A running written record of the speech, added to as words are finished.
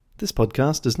This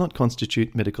podcast does not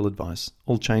constitute medical advice.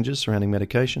 All changes surrounding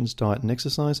medications, diet and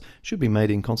exercise should be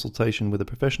made in consultation with a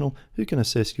professional who can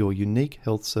assess your unique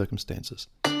health circumstances.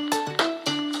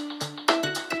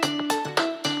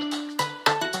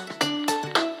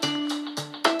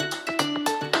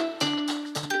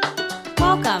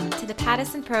 Welcome to the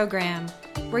Paddison program,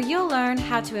 where you'll learn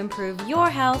how to improve your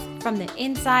health from the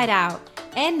inside out.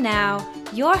 And now,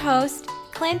 your host,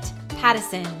 Clint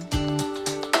Paddison.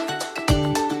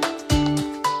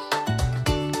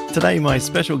 Today, my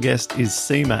special guest is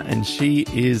Seema, and she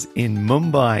is in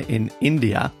Mumbai in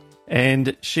India.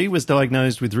 And she was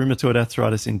diagnosed with rheumatoid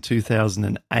arthritis in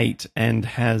 2008 and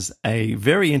has a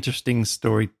very interesting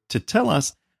story to tell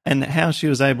us, and how she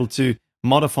was able to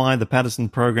modify the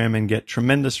Paddison program and get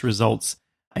tremendous results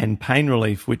and pain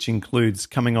relief, which includes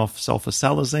coming off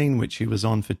sulfasalazine, which she was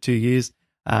on for 2 years,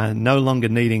 no longer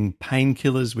needing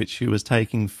painkillers, which she was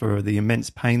taking for the immense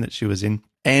pain that she was in,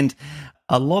 and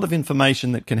a lot of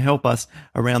information that can help us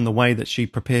around the way that she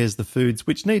prepares the foods,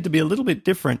 which need to be a little bit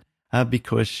different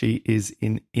because she is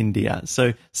in India.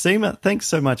 So, Seema, thanks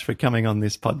so much for coming on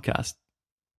this podcast.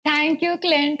 Thank you,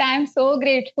 Clint. I'm so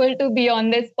grateful to be on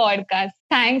this podcast.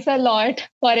 Thanks a lot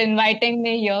for inviting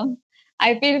me here.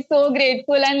 I feel so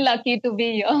grateful and lucky to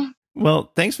be here.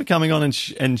 Well, thanks for coming on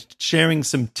and sharing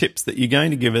some tips that you're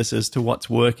going to give us as to what's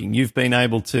working. You've been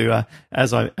able to,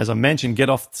 as I mentioned, get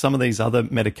off some of these other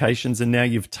medications, and now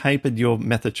you've tapered your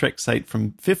methotrexate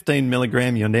from 15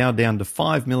 milligram. You're now down to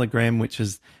 5 milligram, which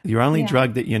is your only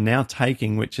drug that you're now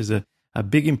taking, which is a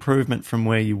big improvement from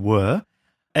where you were.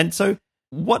 And so,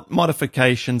 what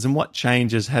modifications and what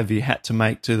changes have you had to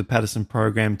make to the Paddison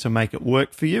program to make it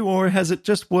work for you, or has it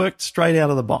just worked straight out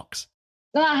of the box?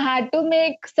 No, I had to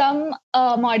make some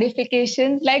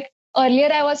modifications. Like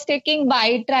earlier, I was taking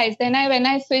white rice. Then when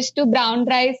I switched to brown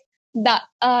rice,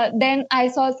 then I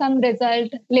saw some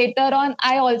result. Later on,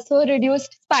 I also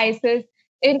reduced spices.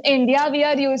 In India, we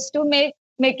are used to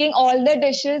making all the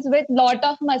dishes with lot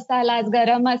of masalas,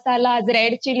 garam masalas,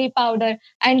 red chili powder.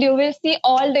 And you will see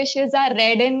all dishes are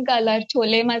red in color.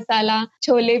 Chole masala,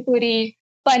 chole puri,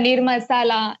 paneer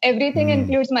masala, everything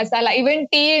includes masala. Even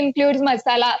tea includes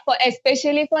masala.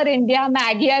 Especially for India,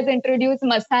 Maggi has introduced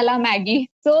masala Maggi.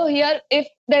 So here, if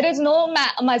there is no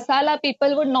masala,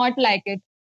 people would not like it.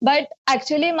 But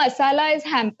actually, masala is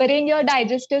hampering your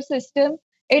digestive system.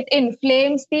 It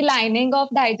inflames the lining of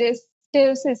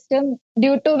digestive system,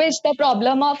 due to which the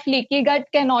problem of leaky gut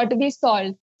cannot be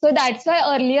solved. So that's why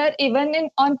earlier, even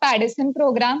on Paddison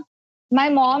program, my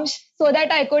mom, so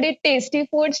that I could eat tasty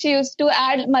food, she used to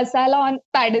add masala on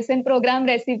Paddison program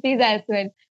recipes as well.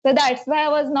 So that's why I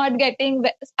was not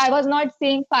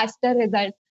seeing faster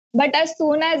results. But as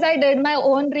soon as I did my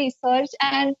own research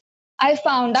and I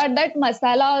found out that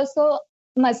masala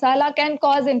can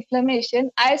cause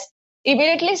inflammation, I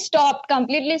immediately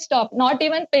completely stopped. Not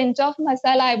even pinch of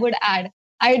masala I would add.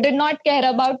 I did not care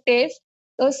about taste.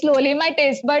 So slowly my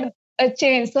taste bud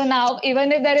changed. So now,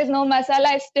 even if there is no masala,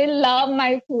 I still love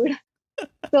my food.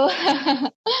 So,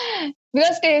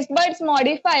 because taste buds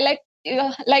modify, like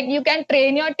you can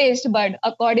train your taste bud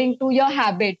according to your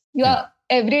habits.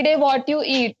 Every day what you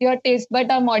eat, your taste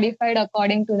buds are modified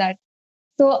according to that.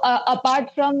 So,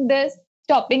 apart from this,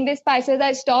 stopping the spices,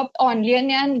 I stopped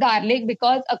onion and garlic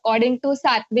because according to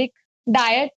Sattvic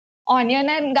diet, onion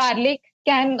and garlic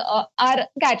are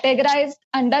categorized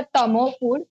under tamo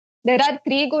food. There are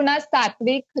 3 gunas: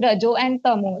 Sattvic, Rajo, and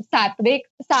Tamo. Sattvic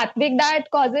diet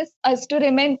causes us to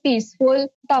remain peaceful.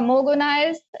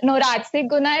 Rajasic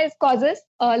guna causes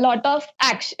a lot of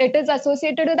action. It is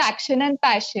associated with action and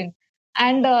passion.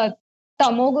 And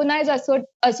Tamo guna is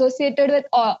associated with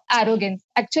arrogance.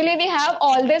 Actually, we have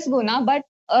all this guna, but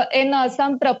in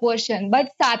some proportion.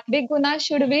 But Sattvic guna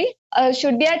should be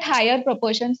at higher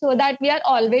proportion, so that we are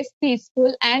always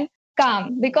peaceful and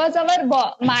calm, because our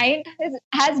mind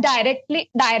has direct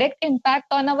impact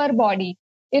on our body.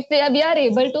 If we are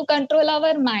able to control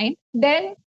our mind,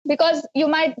 then, because you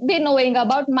might be knowing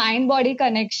about mind-body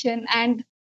connection and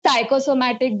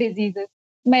psychosomatic diseases.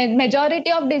 Majority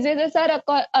of diseases are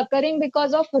occurring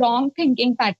because of wrong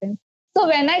thinking patterns. So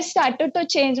when I started to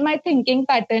change my thinking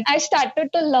pattern, I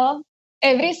started to love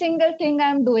every single thing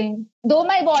I'm doing. Though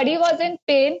my body was in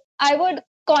pain, I would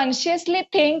consciously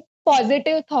think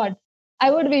positive thoughts. I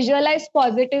would visualize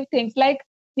positive things like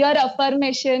your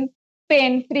affirmation,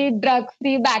 pain-free,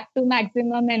 drug-free, back to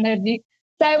maximum energy.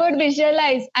 So I would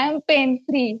visualize I am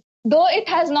pain-free, though it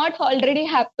has not already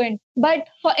happened. But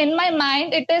in my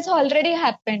mind, it has already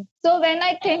happened. So when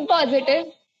I think positive,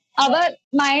 our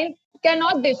brain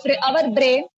cannot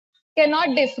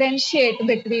differentiate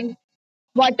between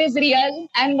what is real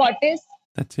and what is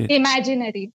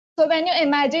imaginary. So when you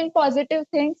imagine positive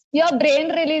things, your brain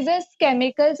releases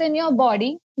chemicals in your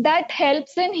body that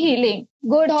helps in healing.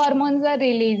 Good hormones are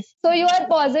released. So you are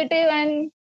positive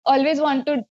and always want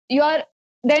to, you are,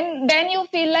 then you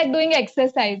feel like doing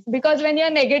exercise, because when you're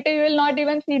negative, you will not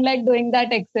even feel like doing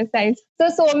that exercise.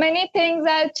 So many things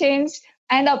have changed.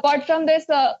 And apart from this,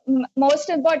 most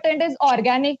important is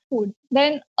organic food.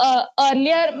 Then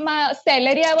earlier, my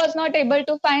celery, I was not able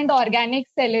to find organic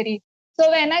celery. So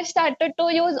when I started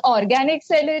to use organic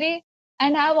celery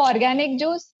and have organic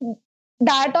juice,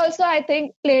 that also I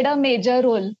think played a major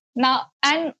role. Now,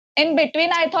 and in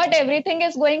between, I thought everything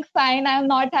is going fine. I'm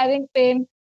not having pain.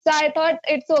 So I thought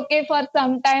it's okay for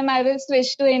some time. I will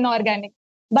switch to inorganic.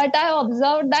 But I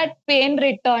observed that pain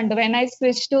returned when I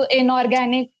switched to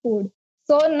inorganic food.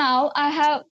 So now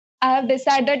I have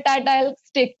decided that I'll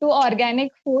stick to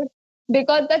organic food,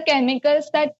 because the chemicals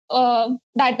that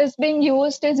is being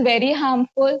used is very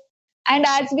harmful. And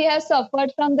as we have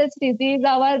suffered from this disease,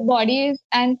 our bodies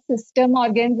and system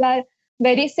organs are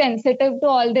very sensitive to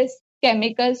all these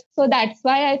chemicals. So that's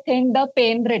why I think the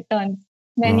pain returns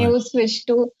when Right. you switch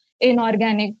to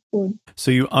inorganic food.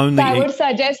 So you So only I eat. would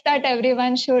suggest that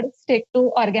everyone should stick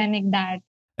to organic diet.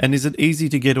 And is it easy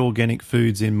to get organic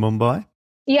foods in Mumbai?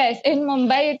 Yes, in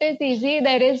Mumbai it is easy.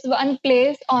 There is one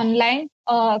place online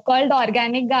called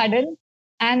Organic Garden,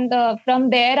 and from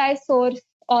there I source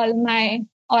all my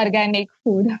organic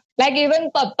food. Like even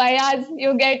papayas,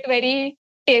 you get very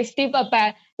tasty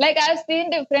papaya. Like I've seen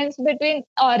difference between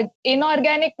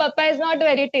inorganic papaya is not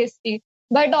very tasty,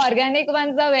 but organic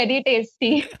ones are very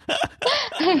tasty.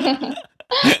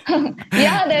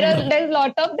 Yeah, there's a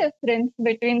lot of difference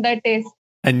between the taste.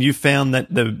 And you found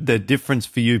that the difference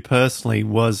for you personally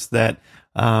was that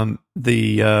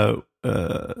the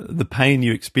pain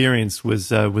you experienced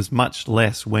was much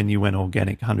less when you went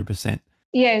organic, 100%.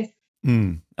 Yes.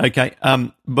 Okay.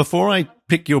 Before I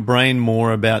pick your brain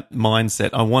more about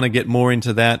mindset, I want to get more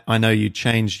into that. I know you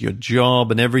changed your job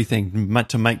and everything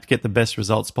to get the best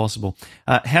results possible.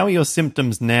 How are your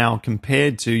symptoms now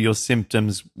compared to your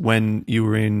symptoms when you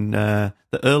were in the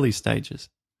early stages?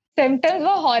 Symptoms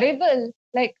were horrible.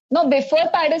 Like, no, before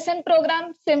Paddison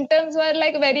program, symptoms were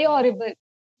like very horrible.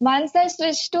 Once I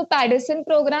switched to Paddison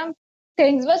program,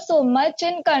 things were so much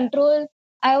in control.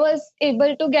 I was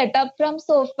able to get up from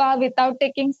sofa without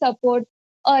taking support.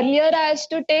 Earlier, I used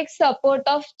to take support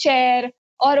of chair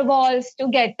or walls to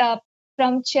get up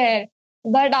from chair.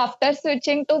 But after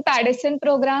switching to Paddison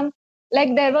program,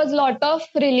 like there was lot of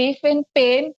relief in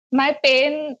pain. My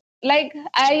pain, like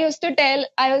I used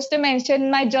to mention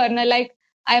in my journal, like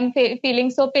I'm feeling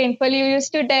so painful. You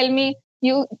used to tell me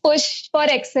you push for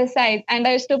exercise, and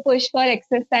I used to push for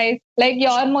exercise. Like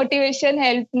your motivation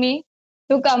helped me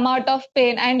to come out of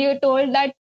pain. And you told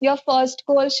that your first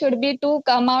goal should be to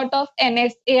come out of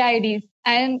NSAIDs.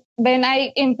 And when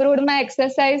I improved my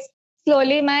exercise,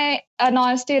 slowly my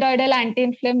non-steroidal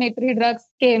anti-inflammatory drugs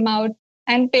came out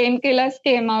and painkillers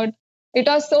came out. It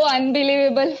was so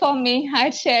unbelievable for me. I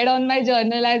had shared on my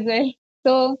journal as well.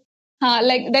 So,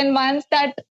 like then once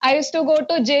that I used to go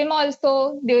to gym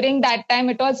also during that time,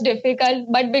 it was difficult.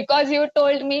 But because you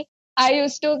told me, I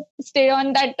used to stay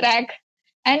on that track.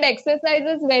 And exercise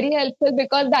is very helpful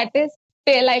because that is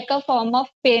like a form of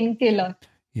painkiller.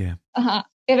 Yeah.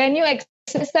 When you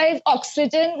exercise,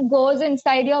 oxygen goes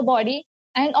inside your body,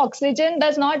 and oxygen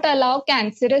does not allow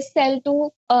cancerous cell to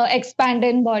expand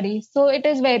in body. So it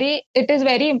is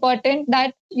very important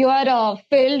that you are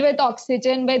filled with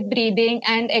oxygen with breathing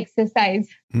and exercise.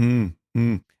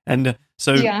 And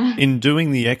so Yeah. in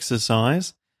doing the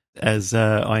exercise, as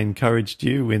I encouraged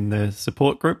you in the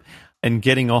support group, and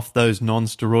getting off those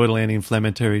non-steroidal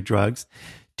anti-inflammatory drugs,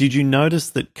 did you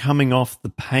notice that coming off the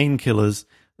painkillers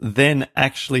then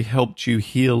actually helped you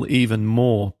heal even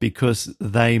more because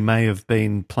they may have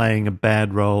been playing a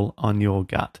bad role on your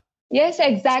gut? Yes,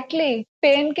 exactly.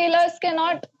 Painkillers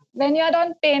cannot, when you are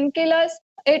on painkillers,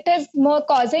 it is more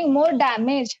causing more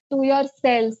damage to your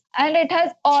cells, and it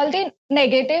has all the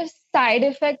negative side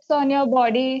effects on your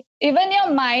body. Even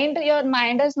your mind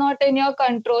is not in your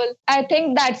control. I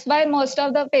think that's why most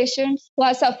of the patients who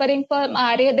are suffering from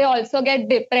RA, they also get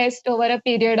depressed over a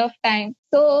period of time.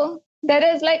 So there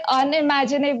is like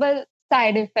unimaginable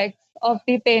side effects of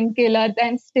the painkillers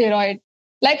and steroids.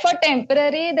 Like for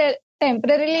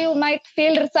temporarily you might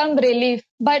feel some relief,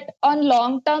 but on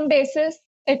long term basis,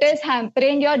 it is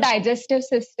hampering your digestive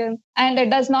system and it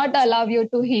does not allow you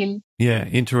to heal. Yeah,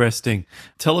 interesting.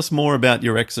 Tell us more about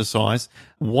your exercise.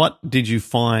 What did you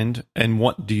find and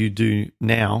what do you do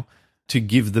now to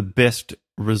give the best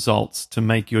results, to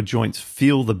make your joints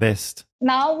feel the best?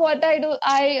 Now what I do,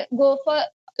 I go for,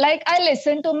 like I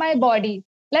listen to my body.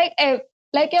 Like,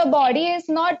 like your body is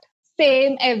not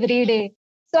same every day.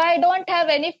 So I don't have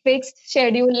any fixed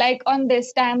schedule, like on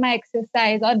this time I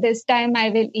exercise or this time I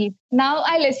will eat. Now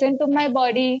I listen to my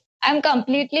body. I'm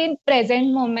completely in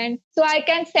present moment. So I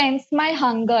can sense my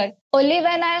hunger. Only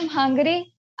when I'm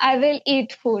hungry, I will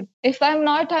eat food. If I'm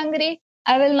not hungry,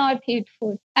 I will not eat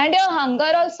food. And your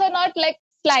hunger also not like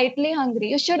slightly hungry.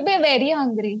 You should be very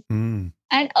hungry. Mm.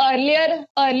 And earlier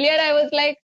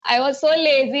I was so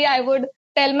lazy. I would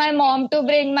tell my mom to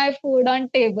bring my food on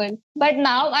table. But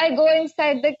now I go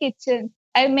inside the kitchen.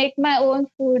 I make my own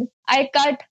food. I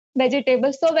cut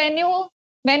vegetables. So you're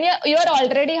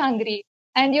already hungry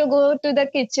and you go to the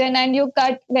kitchen and you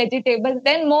cut vegetables,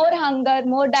 then more hunger,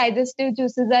 more digestive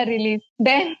juices are released.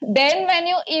 Then when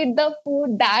you eat the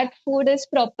food, that food is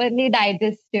properly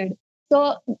digested.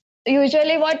 So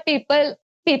usually what people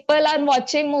are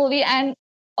watching movie and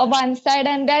on one side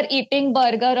and they're eating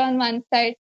burger on one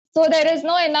side. So there is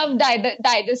no enough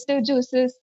digestive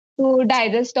juices to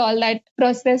digest all that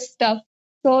processed stuff.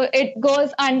 So it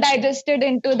goes undigested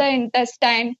into the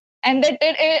intestine and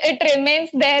it remains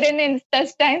there in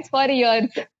intestines for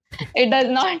years. It does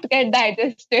not get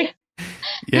digested.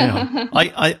 Yeah,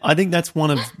 I think that's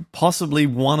possibly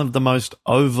one of the most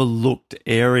overlooked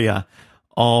area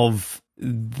of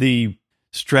the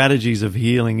strategies of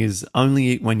healing is only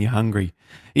eat when you're hungry.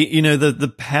 You know, the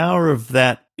power of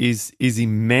that is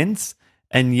immense,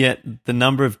 and yet the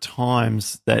number of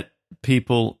times that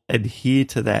people adhere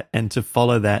to that and to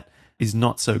follow that is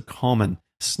not so common.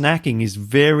 Snacking is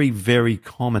very, very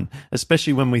common,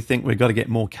 especially when we think we've got to get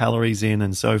more calories in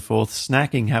and so forth.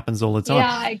 Snacking happens all the time.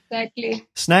 Yeah, exactly.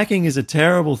 Snacking is a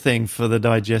terrible thing for the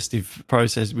digestive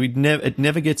process. It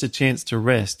never gets a chance to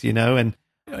rest, you know, and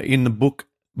in the book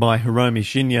by Hiromi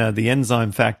Shinya, The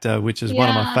Enzyme Factor, which is one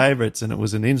of my favorites, and it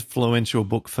was an influential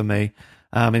book for me.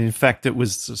 And in fact, it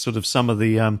was sort of some of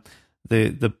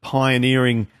the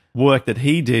pioneering work that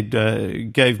he did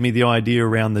gave me the idea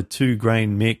around the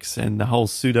 2-grain mix and the whole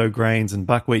pseudo grains and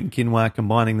buckwheat and quinoa,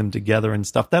 combining them together and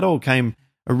stuff. That all came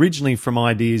originally from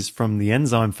ideas from The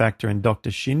Enzyme Factor and Dr.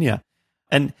 Shinya.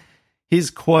 And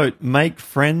his quote, "Make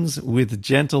friends with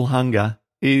gentle hunger,"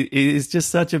 is just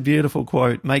such a beautiful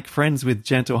quote. Make friends with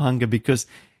gentle hunger, because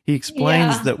he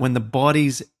explains that when the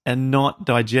bodies are not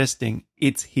digesting,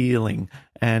 it's healing.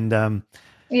 And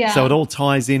so it all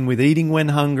ties in with eating when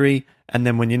hungry, and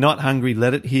then when you're not hungry,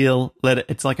 let it heal.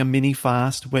 It's like a mini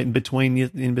fast in between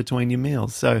your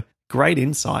meals. So great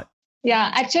insight.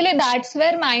 Yeah, actually that's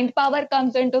where mind power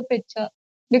comes into picture.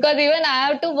 Because even I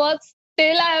have to work,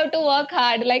 still I have to work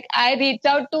hard. Like I reach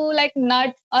out to like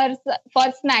nuts or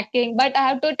for snacking, but I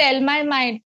have to tell my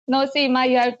mind, no, Seema,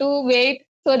 you have to wait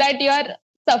so that you are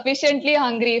sufficiently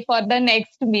hungry for the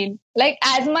next meal. Like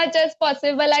as much as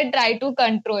possible, I try to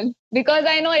control, because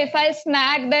I know if I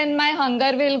snack, then my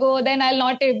hunger will go, then I'll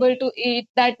not able to eat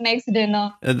that next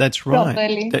dinner. That's right.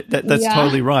 Properly. That's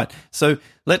totally right. So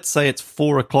let's say it's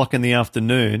 4:00 in the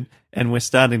afternoon and we're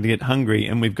starting to get hungry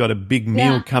and we've got a big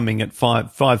meal coming at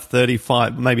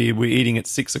 5:35. Maybe we're eating at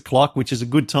 6:00, which is a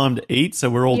good time to eat. So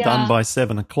we're all done by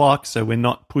 7:00. So we're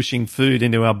not pushing food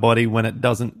into our body when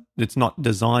it's not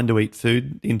designed to eat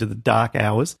food into the dark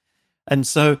hours. And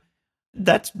so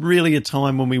that's really a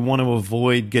time when we want to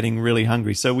avoid getting really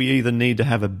hungry. So we either need to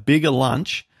have a bigger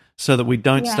lunch so that we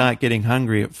don't start getting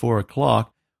hungry at 4:00,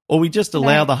 or we just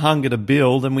allow the hunger to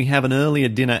build and we have an earlier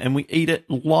dinner and we eat a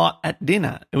lot at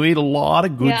dinner. We eat a lot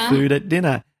of good food at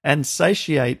dinner and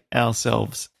satiate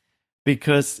ourselves.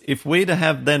 Because if we're to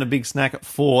have then a big snack at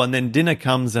 4 and then dinner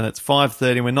comes and it's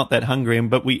 5:30 and we're not that hungry,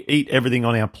 but we eat everything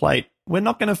on our plate, we're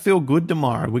not going to feel good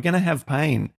tomorrow. We're going to have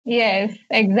pain. Yes,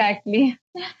 exactly.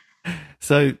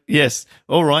 So, yes.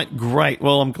 All right, great.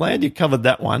 Well, I'm glad you covered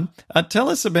that one. Tell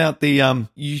us about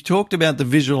you talked about the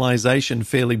visualization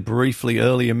fairly briefly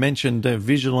earlier, mentioned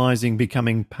visualizing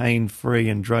becoming pain-free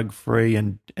and drug-free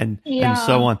and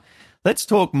so on. Let's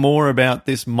talk more about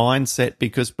this mindset,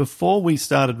 because before we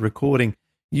started recording,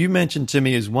 you mentioned to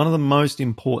me as one of the most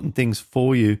important things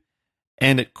for you,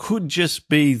 and it could just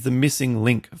be the missing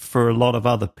link for a lot of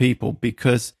other people,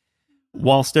 because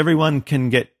whilst everyone can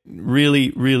get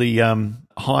really, really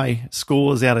high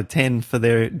scores out of 10 for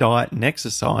their diet and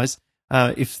exercise,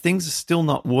 if things are still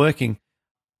not working,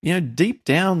 deep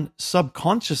down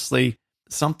subconsciously,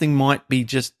 something might be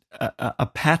just a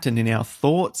pattern in our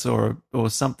thoughts, or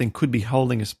something could be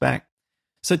holding us back.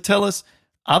 So tell us,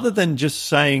 other than just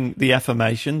saying the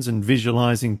affirmations and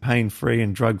visualizing pain-free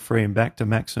and drug-free and back to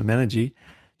maximum energy,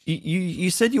 you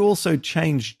said you also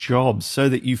changed jobs so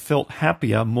that you felt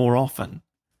happier more often.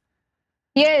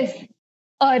 Yes.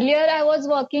 Earlier, I was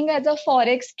working as a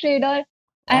forex trader,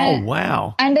 And,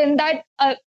 wow. and in that,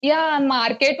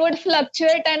 market would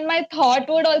fluctuate and my thought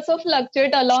would also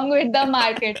fluctuate along with the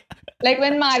market. Like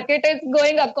when market is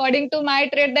going according to my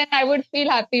trade, then I would feel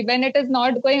happy. When it is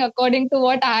not going according to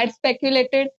what I had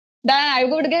speculated, then I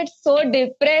would get so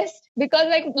depressed because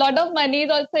like a lot of money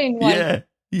is also involved. Yeah.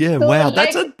 Yeah. So, Wow.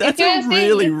 like, That's if a you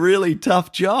really, see, really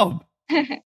tough job.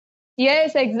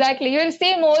 yes, exactly. You'll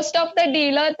see most of the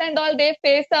dealers and all, they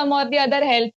face some or the other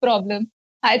health problem.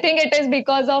 I think it is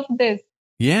because of this.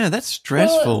 Yeah, that's So,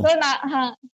 stressful.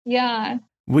 yeah.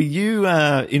 Were you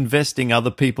investing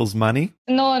other people's money?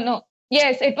 No.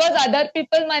 Yes, it was other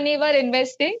people money were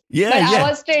investing, Yeah, but yeah. I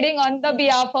was trading on the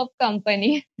behalf of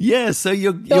company. Yeah, so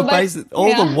you're but-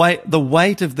 basically the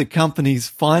weight of the company's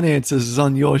finances is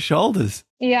on your shoulders.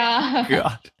 Yeah.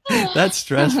 God, that's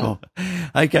stressful.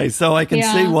 Okay, so I can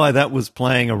see why that was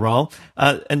playing a role.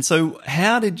 And so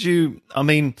how did you,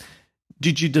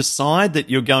 did you decide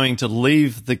that you're going to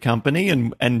leave the company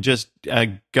and just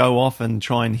go off and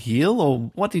try and heal? Or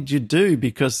what did you do?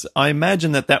 Because I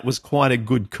imagine that was quite a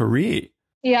good career.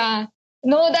 Yeah.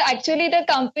 No, actually the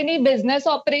company business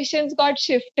operations got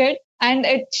shifted and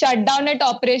it shut down its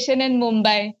operation in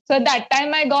Mumbai. So that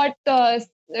time I got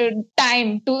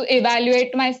time to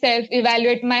evaluate myself,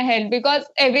 evaluate my health, because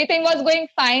everything was going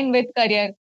fine with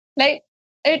career. There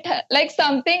is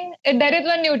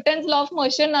one Newton's law of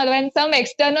motion, or when some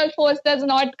external force does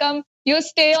not come, you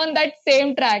stay on that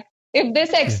same track. If this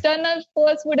external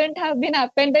force wouldn't have been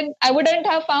happened, then I wouldn't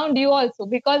have found you also,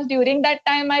 because during that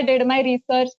time I did my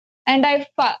research and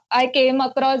I came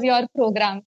across your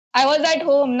program. I was at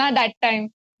home that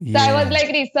time. So I was like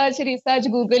research,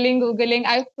 Googling.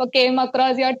 I came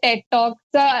across your TED talk.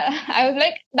 So I was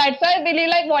like, that's why I believe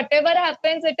like whatever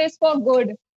happens, it is for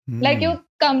good. Like you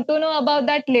come to know about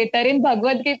that later. In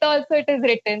Bhagavad Gita also it is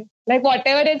written. Like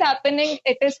whatever is happening,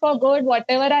 it is for good.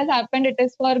 Whatever has happened, it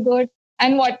is for good.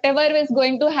 And whatever is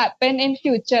going to happen in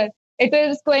future, it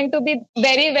is going to be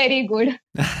very, very good.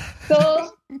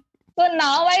 So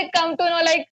now I come to know,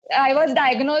 like, I was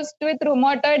diagnosed with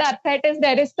rheumatoid arthritis.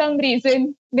 There is some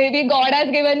reason. Maybe God has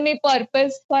given me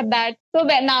purpose for that. So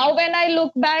now when I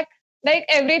look back, like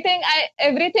everything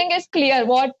is clear.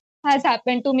 What has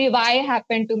happened to me? Why it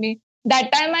happened to me?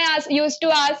 That time I used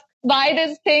to ask why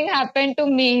this thing happened to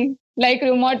me. Like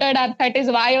rheumatoid arthritis,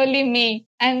 why only me?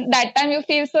 And that time you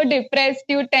feel so depressed.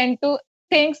 You tend to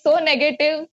think so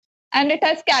negative. And it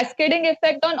has cascading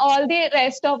effect on all the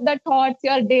rest of the thoughts,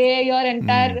 your day, your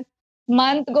entire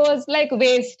month goes like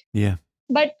waste. Yeah.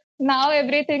 But now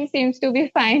everything seems to be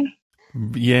fine.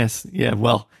 Yes. Yeah.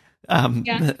 Well,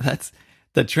 that's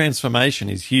the transformation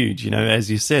is huge. You know, as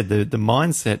you said, the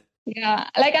mindset. Yeah.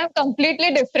 Like I'm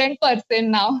completely different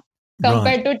person now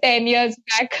compared to 10 years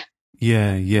back.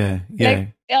 Yeah.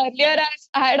 Like earlier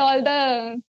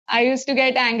I used to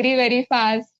get angry very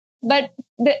fast. But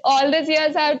all these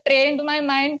years I've trained my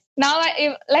mind. Now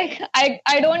I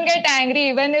don't get angry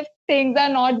even if things are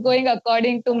not going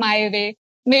according to my way.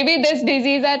 Maybe this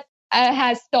disease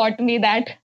has taught me that,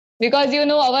 because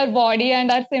our body and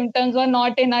our symptoms were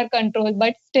not in our control,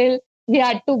 but still we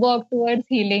had to work towards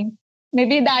healing.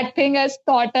 Maybe that thing has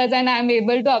taught us, and I'm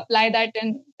able to apply that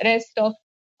in rest of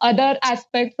other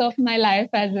aspects of my life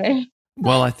as well.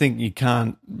 Well, I think you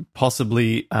can't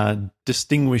possibly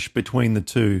distinguish between the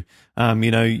two.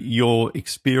 Your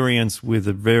experience with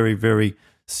a very, very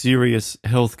serious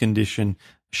health condition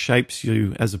shapes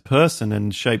you as a person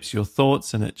and shapes your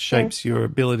thoughts, and it shapes your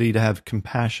ability to have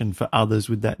compassion for others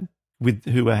with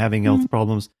who are having health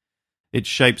problems. It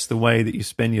shapes the way that you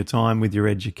spend your time with your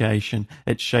education.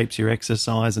 It shapes your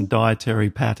exercise and dietary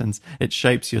patterns. It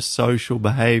shapes your social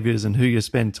behaviors and who you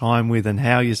spend time with and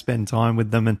how you spend time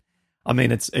with them. And I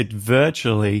mean, it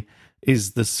virtually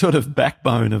is the sort of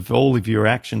backbone of all of your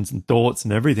actions and thoughts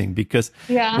and everything, because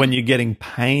when you're getting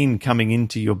pain coming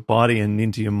into your body and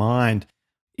into your mind,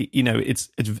 it's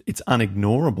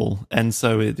unignorable. And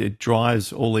so it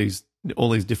drives all these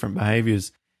different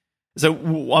behaviors. So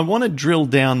I want to drill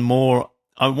down more.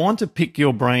 I want to pick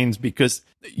your brains because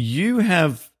you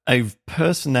have a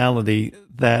personality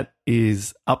that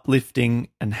is uplifting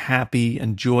and happy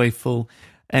and joyful.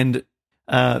 And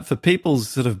for people's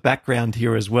sort of background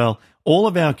here as well, all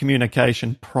of our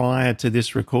communication prior to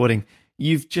this recording,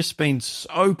 you've just been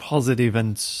so positive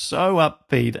and so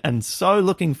upbeat and so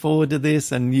looking forward to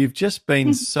this. And you've just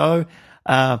been so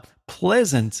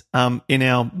pleasant in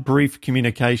our brief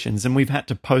communications. And we've had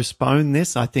to postpone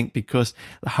this, I think, because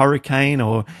the hurricane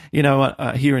or,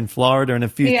 here in Florida and a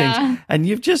few things. And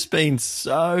you've just been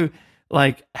so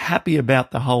happy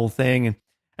about the whole thing.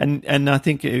 And I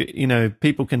think,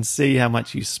 people can see how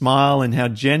much you smile and how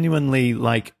genuinely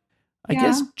I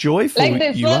guess, joyful Like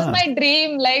this you was are. my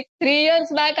dream. Like 3 years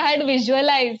back, I had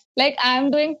visualized like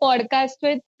I'm doing podcast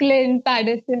with Clint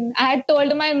Paddison. I had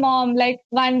told my mom like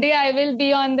one day I will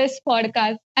be on this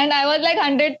podcast, and I was like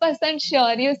 100%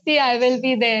 sure. You see, I will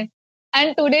be there.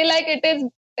 And today, like it is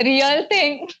real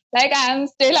thing. Like I am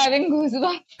still having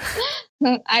goosebumps.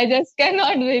 I just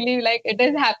cannot believe like it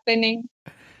is happening.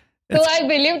 So It's, I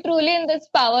believe truly in this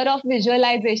power of yeah,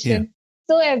 visualization.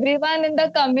 So everyone in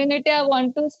the community, I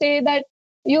want to say that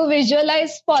you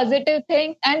visualize positive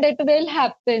things and it will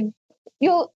happen.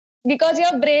 You because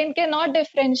your brain cannot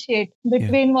differentiate yeah,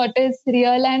 between what is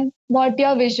real and what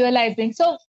you're visualizing.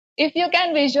 So if you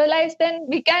can visualize, then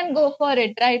we can go for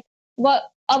it, right? We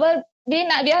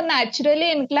are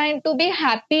naturally inclined to be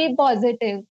happy,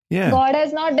 positive. yeah, God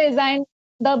has not designed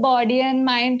the body and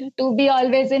mind to be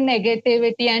always in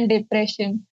negativity and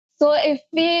depression. So if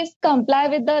we comply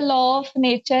with the law of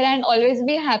nature and always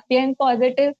be happy and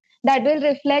positive, that will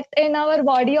reflect in our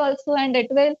body also, and it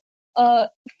will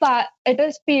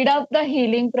speed up the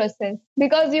healing process.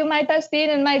 Because you might have seen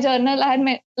in my journal, I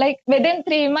had like within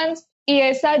 3 months,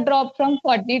 ESR dropped from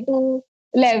 40 to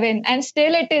 11, and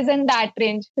still it is in that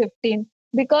range, 15.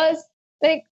 Because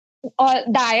like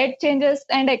diet changes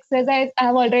and exercise I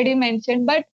have already mentioned,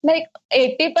 but like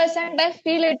 80% I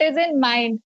feel it is in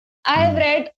mind. I have mm,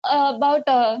 read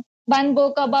about one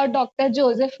book about Dr.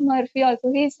 Joseph Murphy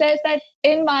also. He says that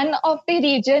in one of the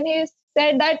region, he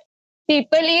said that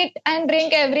people eat and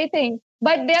drink everything,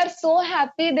 but they are so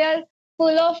happy, they are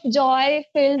full of joy,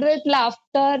 filled with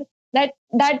laughter,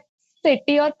 that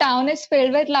city or town is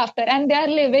filled with laughter, and they are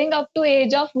living up to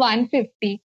age of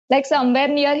 150, like somewhere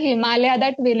near Himalaya,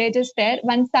 that village is there.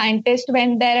 One scientist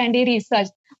went there and he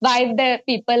researched why the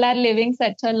people are living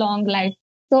such a long life.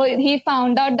 So he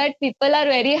found out that people are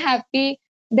very happy.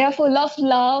 They're full of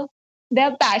love.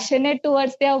 They're passionate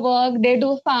towards their work. They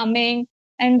do farming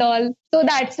and all. So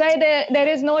that's why there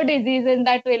is no disease in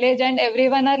that village and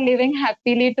everyone are living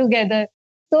happily together.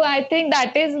 So I think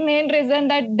that is main reason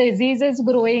that disease is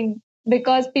growing,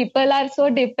 because people are so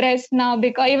depressed now,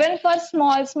 because even for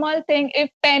small thing, if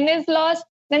pen is lost,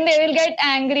 then they will get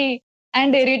angry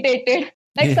and irritated.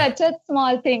 Like yeah, such a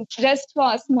small thing, just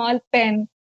for a small pen.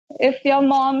 If your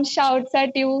mom shouts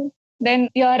at you, then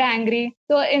you're angry.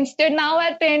 So instead, now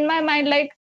I train my mind,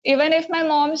 like even if my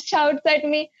mom shouts at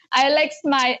me, I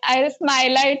smile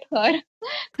at her.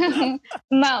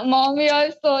 Mom,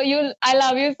 I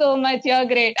love you so much, you're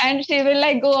great. And she will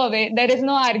like go away. There is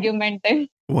no argument then.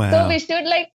 So wow. we should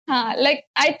like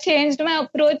I changed my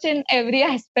approach in every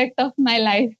aspect of my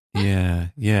life. Yeah,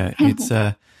 yeah.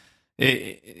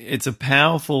 It's a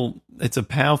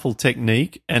powerful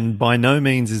technique, and by no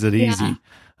means is it Yeah. easy.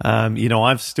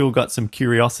 I've still got some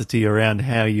curiosity around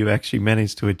how you actually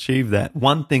managed to achieve that.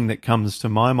 One thing that comes to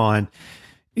my mind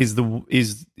is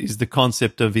the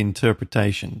concept of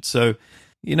interpretation. So,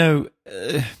 you know,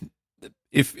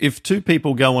 if two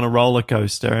people go on a roller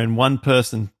coaster and one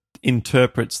person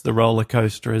interprets the roller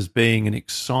coaster as being an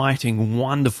exciting,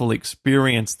 wonderful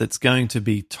experience that's going to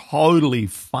be totally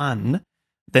fun,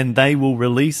 then their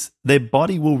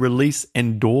body will release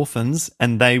endorphins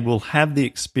and they will have the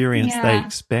experience they Yeah.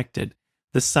 expected.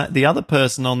 The other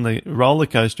person on the roller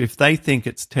coaster, if they think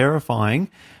it's terrifying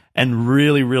and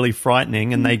really, really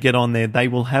frightening and they get on there, they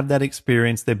will have that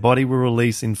experience. Their body will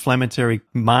release inflammatory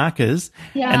markers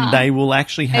and Yeah. they will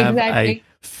actually have a Exactly.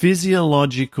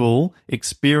 physiological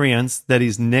experience that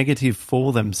is negative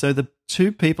for them. So the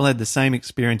two people had the same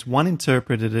experience. One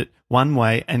interpreted it one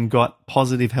way and got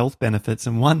positive health benefits,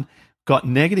 and one got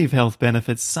negative health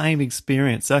benefits, same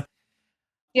experience. So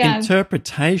Yeah.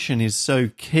 interpretation is so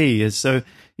key.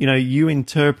 You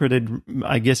interpreted,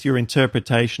 I guess, your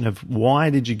interpretation of why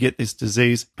did you get this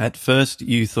disease. At first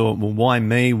you thought, well, why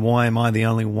me? Why am I the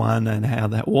only one? And how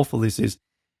that awful this is.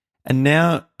 And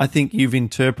now I think you've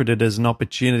interpreted it as an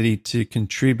opportunity to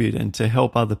contribute and to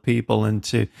help other people and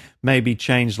to maybe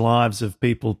change lives of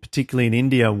people, particularly in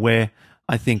India, where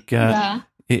I think Yeah.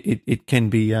 it can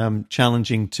be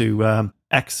challenging to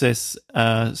access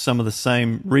some of the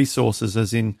same resources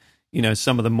as in,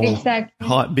 some of the more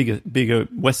Exactly. bigger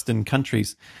Western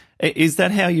countries. Is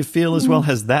that how you feel as well? Mhm.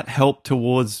 Has that helped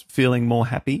towards feeling more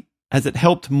happy? Has it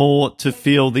helped more to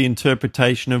feel the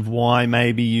interpretation of why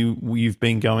maybe you've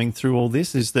been going through all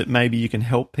this? Is that maybe you can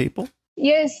help people?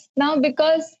 Yes, now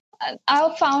because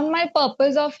I've found my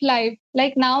purpose of life.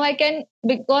 Like now I can,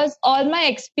 because all my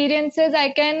experiences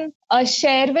I can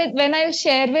when I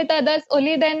share with others,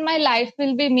 only then my life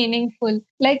will be meaningful.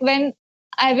 Like when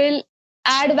I will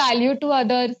add value to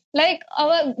others. Like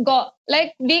our God,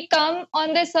 like we come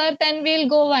on this earth and we'll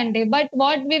go one day, but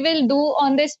what we will do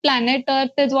on this planet earth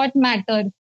is what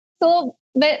matters. So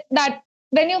that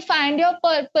when you find your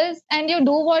purpose and you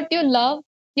do what you love,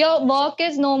 your work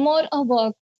is no more a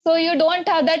work. So you don't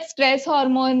have that stress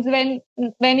hormones when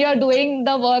you're doing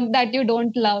the work that you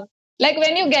don't love. Like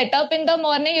when you get up in the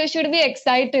morning, you should be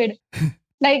excited.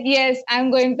 Like, yes, I'm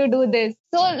going to do this.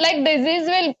 So like disease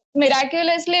will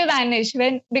miraculously vanish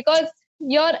because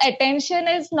your attention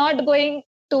is not going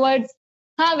towards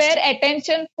where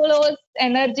attention flows,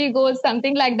 energy goes,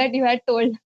 something like that you had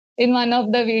told in one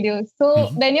of the videos. So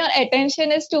when your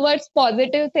attention is towards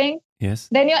positive things, yes,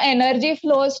 then your energy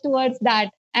flows towards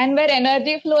that. And where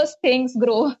energy flows, things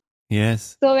grow.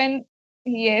 yes, So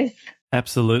yes.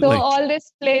 absolutely. So all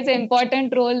this plays an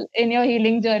important role in your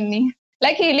healing journey.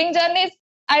 Like healing journeys,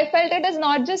 I felt it is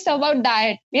not just about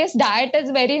diet. Yes, diet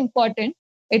is very important.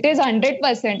 It is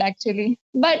 100% actually.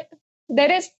 But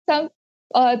there is some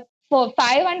for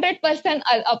 500%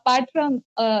 apart from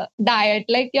diet,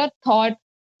 like your thought.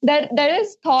 There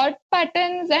is thought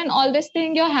patterns and all this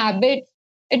thing, your habits.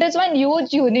 It is one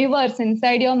huge universe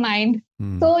inside your mind.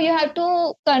 So you have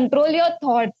to control your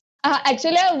thoughts.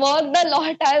 Actually, I've worked a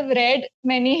lot. I've read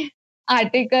many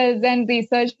articles and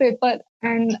research papers,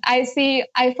 and I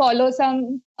follow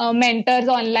some mentors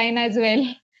online as well,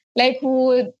 like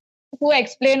who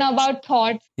explain about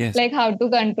thoughts, Yes. like how to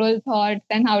control thoughts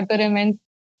and how to remain.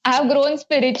 I have grown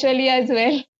spiritually as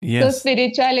well. So Yes.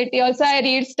 spirituality. Also, I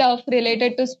read stuff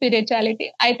related to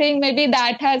spirituality. I think maybe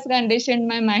that has conditioned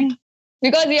my mind.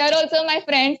 Because here also my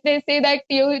friends, they say that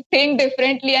you think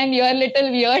differently and you're a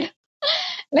little weird.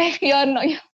 Like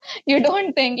you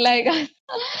don't think like us.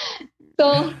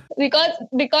 So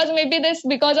because maybe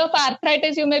because of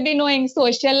arthritis, you may be knowing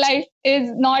social life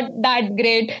is not that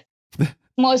great.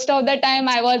 Most of the time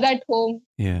I was at home.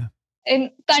 Yeah.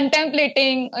 In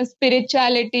contemplating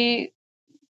spirituality,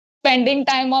 spending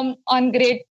time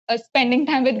spending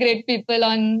time with great people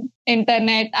on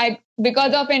internet.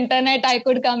 Because of internet, I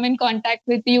could come in contact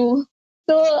with you.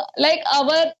 So like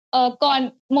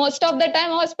most of the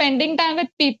time I was spending time with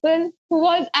people who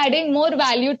was adding more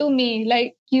value to me,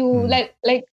 like you, like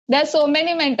there's so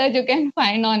many mentors you can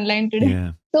find online today.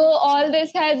 Yeah. So all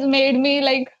this has made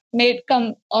me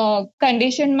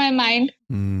condition my mind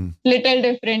little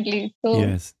differently. So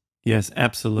Yes,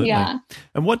 absolutely. yeah.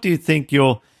 And what do you think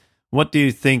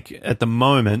at the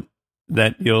moment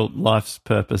that your life's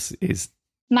purpose is?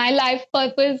 My life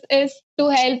purpose is to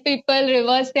help people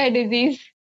reverse their disease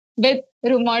with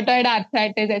rheumatoid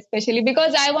arthritis, especially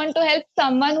because I want to help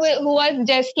someone who was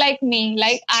just like me.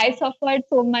 Like I suffered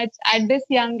so much at this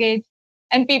young age,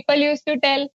 and people used to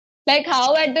tell, like,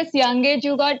 how at this young age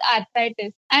you got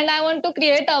arthritis. And I want to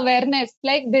create awareness.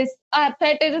 Like this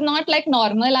arthritis is not like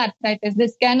normal arthritis.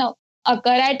 This can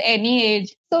occur at any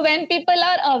age. So when people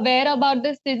are aware about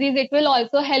this disease, it will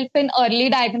also help in early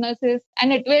diagnosis,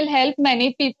 and it will help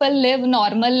many people live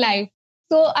normal life.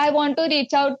 So I want to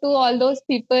reach out to all those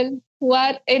people who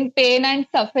are in pain and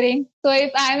suffering. So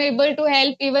if I'm able to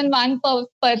help even one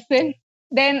person,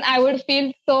 then I would feel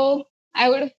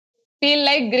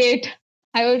like great.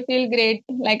 I would feel great.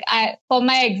 Like for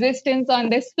my existence on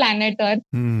this planet Earth,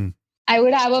 I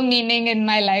would have a meaning in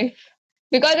my life.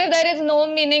 Because if there is no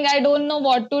meaning, I don't know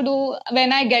what to do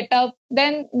when I get up,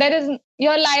 then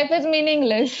your life is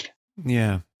meaningless.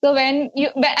 Yeah. So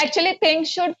actually things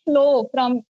should flow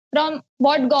from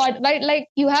what God, right? Like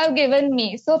you have given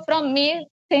me. So from me,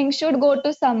 things should go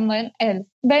to someone else.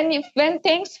 When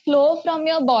things flow from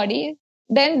your body,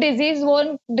 then disease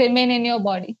won't remain in your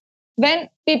body. When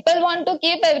people want to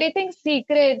keep everything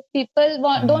secret,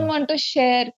 people don't want to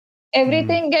share,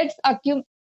 everything gets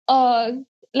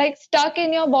stuck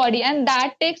in your body, and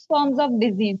that takes forms of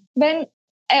disease. When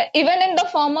even in the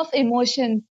form of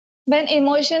emotions, when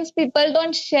emotions people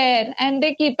don't share and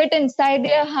they keep it inside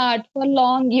their heart for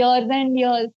long years and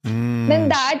years, then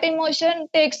that emotion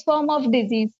takes form of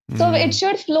disease. So it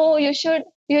should flow. You should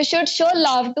show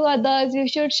love to others. You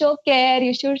should show care.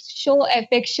 You should show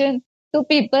affection to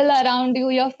people around you,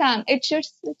 your family.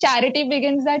 Charity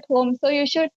begins at home. So you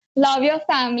should love your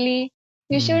family.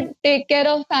 You should take care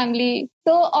of family.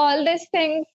 So all these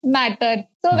things matter.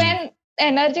 So when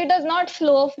energy does not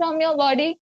flow from your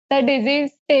body, the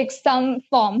disease takes some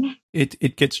form.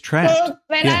 It gets trapped. So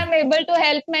when I'm able to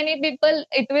help many people,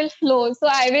 it will flow. So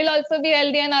I will also be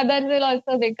healthy and others will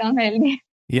also become healthy.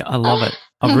 Yeah, I love it.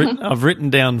 I've written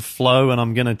down flow, and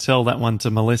I'm going to tell that one to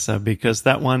Melissa because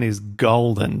that one is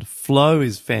golden. Flow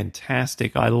is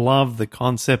fantastic. I love the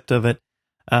concept of it.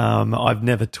 I've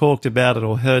never talked about it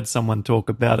or heard someone talk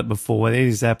about it before. It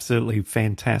is absolutely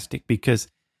fantastic because,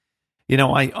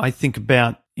 I think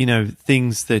about,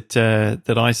 things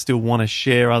that I still want to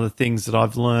share, other things that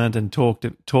I've learned and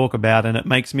talk about, and it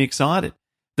makes me excited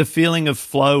the feeling of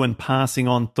flow and passing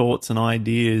on thoughts and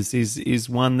ideas is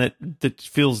one that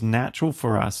feels natural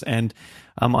for us. And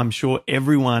I'm sure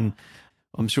anyone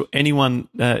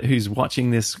who's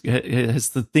watching this has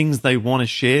the things they want to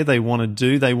share, they want to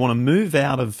do, they want to move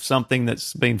out of something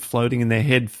that's been floating in their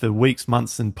head for weeks,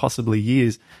 months, and possibly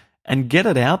years, and get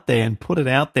it out there and put it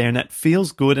out there. And that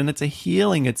feels good, and it's a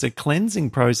healing, it's a cleansing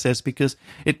process because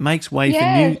it makes way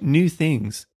for new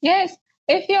things. Yes.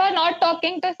 If you are not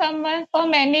talking to someone for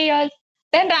many years,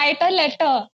 then write a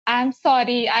letter. I'm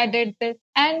sorry, I did this,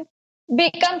 and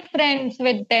become friends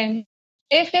with them.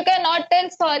 If you cannot tell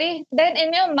sorry, then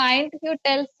in your mind, you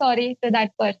tell sorry to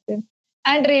that person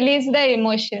and release the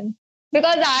emotion.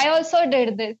 Because I also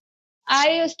did this.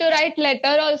 I used to write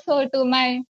letter also to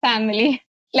my family.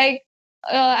 Like,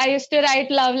 I used to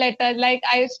write love letters. Like,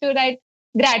 I used to write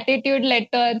gratitude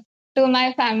letter to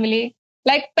my family.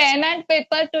 Like, pen and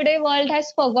paper today world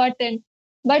has forgotten.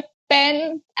 But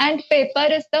pen and paper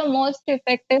is the most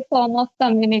effective form of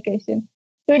communication.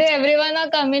 Today, everyone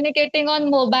are communicating on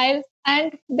mobiles,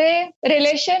 and the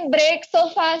relation breaks so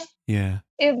fast. Yeah.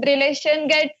 If relation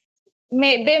gets,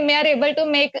 they are able to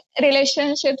make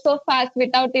relationships so fast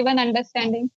without even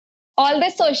understanding. All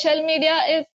this social media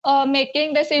is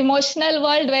making this emotional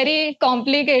world very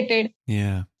complicated.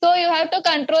 Yeah. So you have to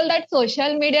control that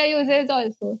social media usage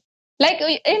also. Like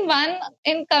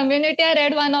in community, I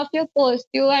read one of your posts.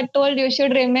 You had told you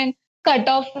should remain cut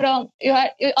off from,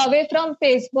 away from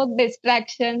Facebook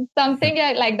distraction, something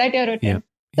like that you wrote. Yep.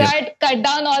 So I'd cut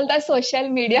down all the social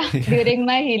media during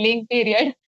my healing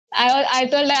period. I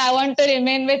told I want to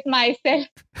remain with myself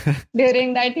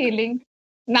during that healing.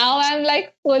 Now I'm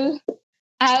like full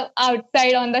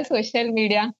outside on the social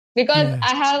media because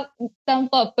I have some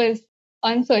purpose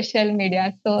on social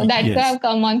media. So that's why I've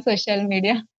come on social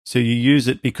media. So you use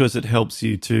it because it helps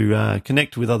you to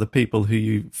connect with other people who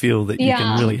you feel that you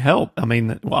can really help. I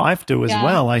mean, I have to as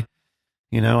well. I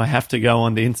have to go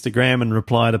onto Instagram and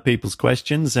reply to people's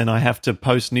questions, and I have to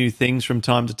post new things from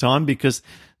time to time because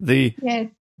the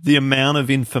amount of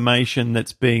information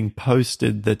that's being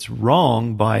posted that's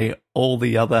wrong by all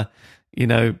the other,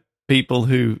 people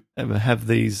who have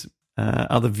these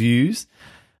other views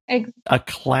are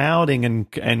clouding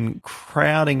and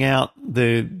crowding out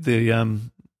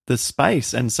the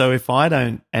space. And so if I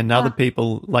don't, and other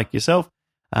people like yourself,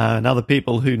 and other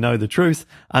people who know the truth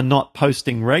are not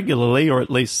posting regularly or at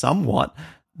least somewhat,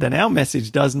 then our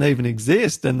message doesn't even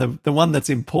exist. And the one that's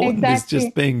important is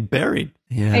just being buried.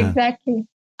 Yeah. Exactly.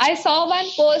 I saw one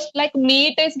post like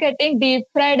meat is getting deep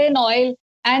fried in oil,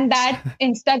 and that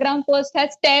Instagram post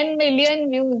has 10 million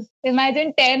views.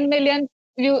 Imagine 10 million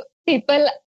people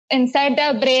inside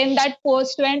their brain that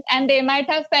post went, and they might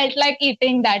have felt like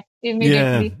eating that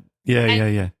immediately.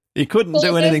 Yeah. You couldn't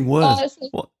do anything worse.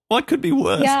 What could be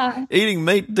worse? Yeah. Eating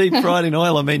meat deep fried in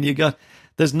oil. I mean,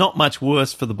 there's not much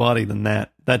worse for the body than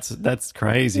that. That's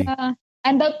crazy. Yeah.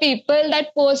 And the people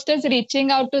that post is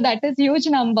reaching out to, that is huge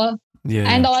number. Yeah.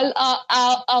 And all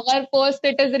our post,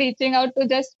 it is reaching out to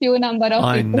just few number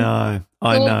of people.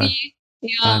 I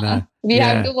know. We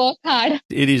have to work hard.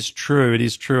 It is true.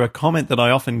 A comment that I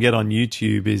often get on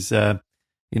YouTube is,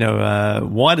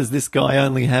 why does this guy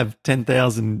only have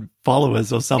 10,000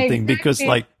 followers or something? Exactly. Because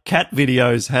like cat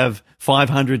videos have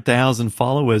 500,000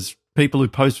 followers, people who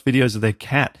post videos of their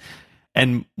cat.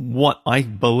 And what I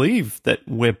believe that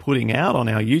we're putting out on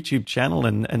our YouTube channel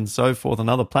and so forth and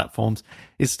other platforms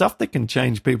is stuff that can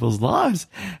change people's lives.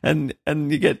 And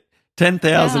you get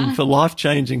 10,000 for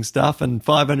life-changing stuff and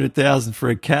 500,000 for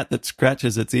a cat that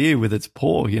scratches its ear with its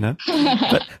paw,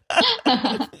 But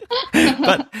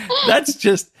that's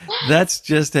just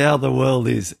how the world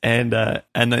is. And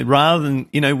rather than,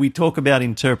 we talk about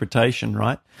interpretation,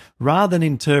 right? Rather than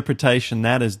interpretation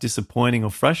that as disappointing or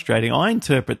frustrating, I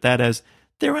interpret that as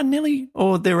there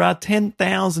are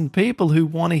 10,000 people who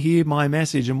want to hear my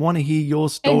message and want to hear your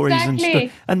stories.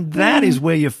 Exactly. And that is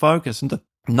where you're focused. And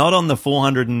not on the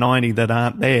 490 that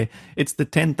aren't there. It's the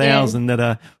 10,000 that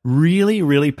are really,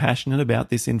 really passionate about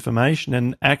this information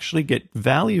and actually get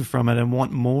value from it and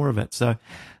want more of it. So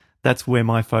that's where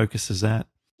my focus is at.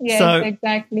 Yes, so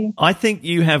exactly. I think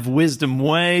you have wisdom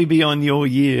way beyond your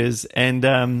years, and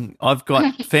I've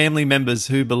got family members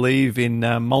who believe in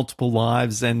multiple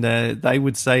lives, and they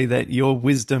would say that your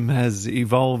wisdom has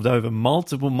evolved over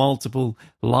multiple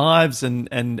lives, and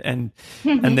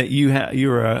that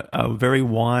you're a very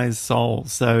wise soul.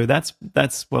 So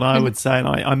that's what I would say, and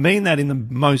I mean that in the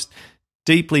most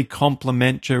deeply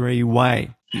complimentary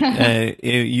way.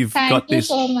 You've got this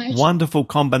wonderful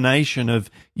combination of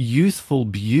youthful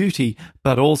beauty,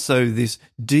 but also this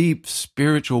deep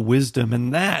spiritual wisdom.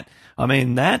 And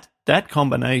that that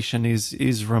combination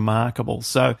is remarkable.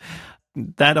 So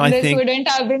that This wouldn't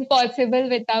have been possible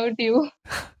without you.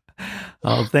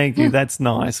 Oh, thank you. That's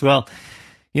nice. Well,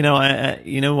 you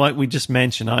know what we just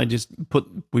mentioned.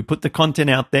 We put the content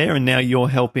out there, and now you're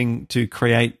helping to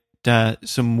create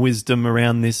some wisdom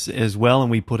around this as well.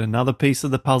 And we put another piece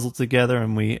of the puzzle together,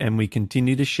 and we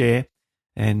continue to share,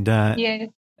 and Yes.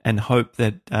 and hope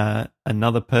that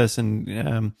another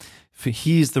person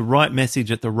hears the right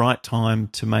message at the right time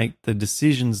to make the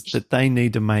decisions that they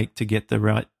need to make to get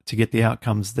the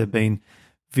outcomes they've been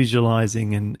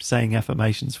visualizing and saying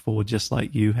affirmations for, just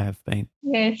like you have been.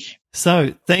 Yes.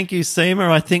 So thank you, Seema.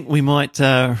 I think we might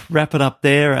wrap it up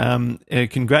there.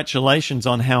 Congratulations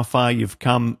on how far you've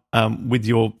come with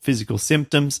your physical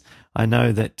symptoms. I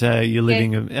know that you're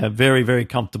living a very, very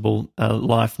comfortable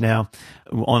life now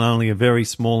on only a very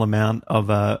small amount of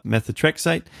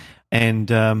methotrexate,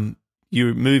 and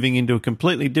you're moving into a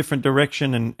completely different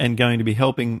direction and going to be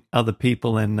helping other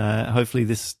people, and hopefully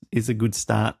this is a good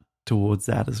start towards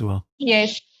that as well.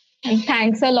 Yes. And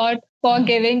thanks a lot for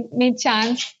giving me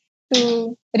chance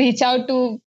to reach out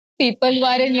to people who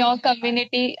are in your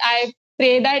community. I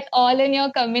pray that all in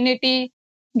your community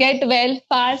get well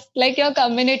fast. Like, your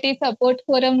community support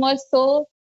forum was so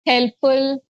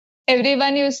helpful.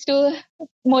 Everyone used to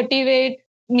motivate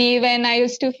me when I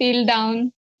used to feel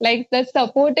down. Like, the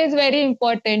support is very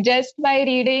important. Just by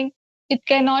reading, it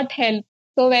cannot help.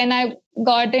 So when I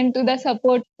got into the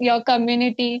support, your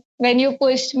community, when you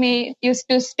pushed me, used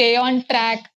to stay on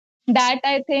track, that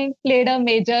I think played a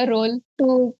major role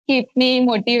to keep me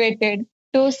motivated,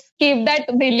 to keep that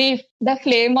belief, the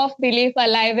flame of belief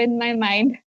alive in my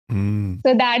mind.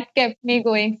 So that kept me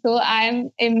going. So I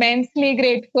am immensely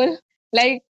grateful.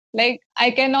 Like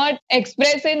I cannot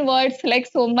express in words, like,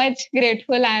 so much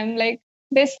grateful I am. Like,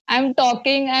 this, I'm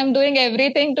talking, I'm doing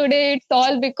everything today. It's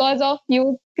all because of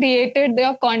you created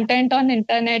your content on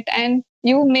internet, and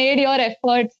you made your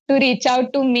efforts to reach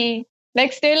out to me.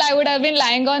 Like, still I would have been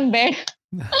lying on bed.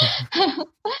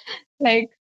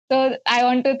 So I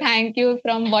want to thank you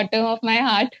from bottom of my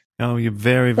heart. Oh, you're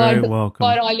very, very welcome.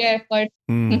 For all your efforts.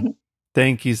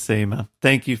 Thank you, Seema.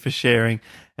 Thank you for sharing.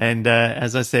 And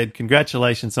as I said,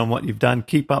 congratulations on what you've done.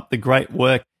 Keep up the great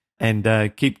work, and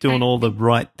keep doing all the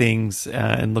right things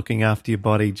and looking after your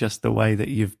body just the way that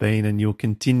you've been, and you'll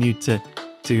continue to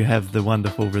have the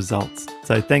wonderful results.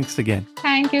 So thanks again.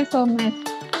 Thank you so much.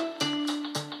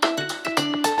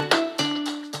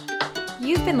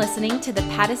 You've been listening to the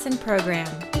Paddison Program.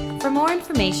 For more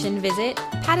information, visit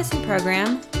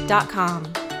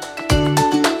paddisonprogram.com.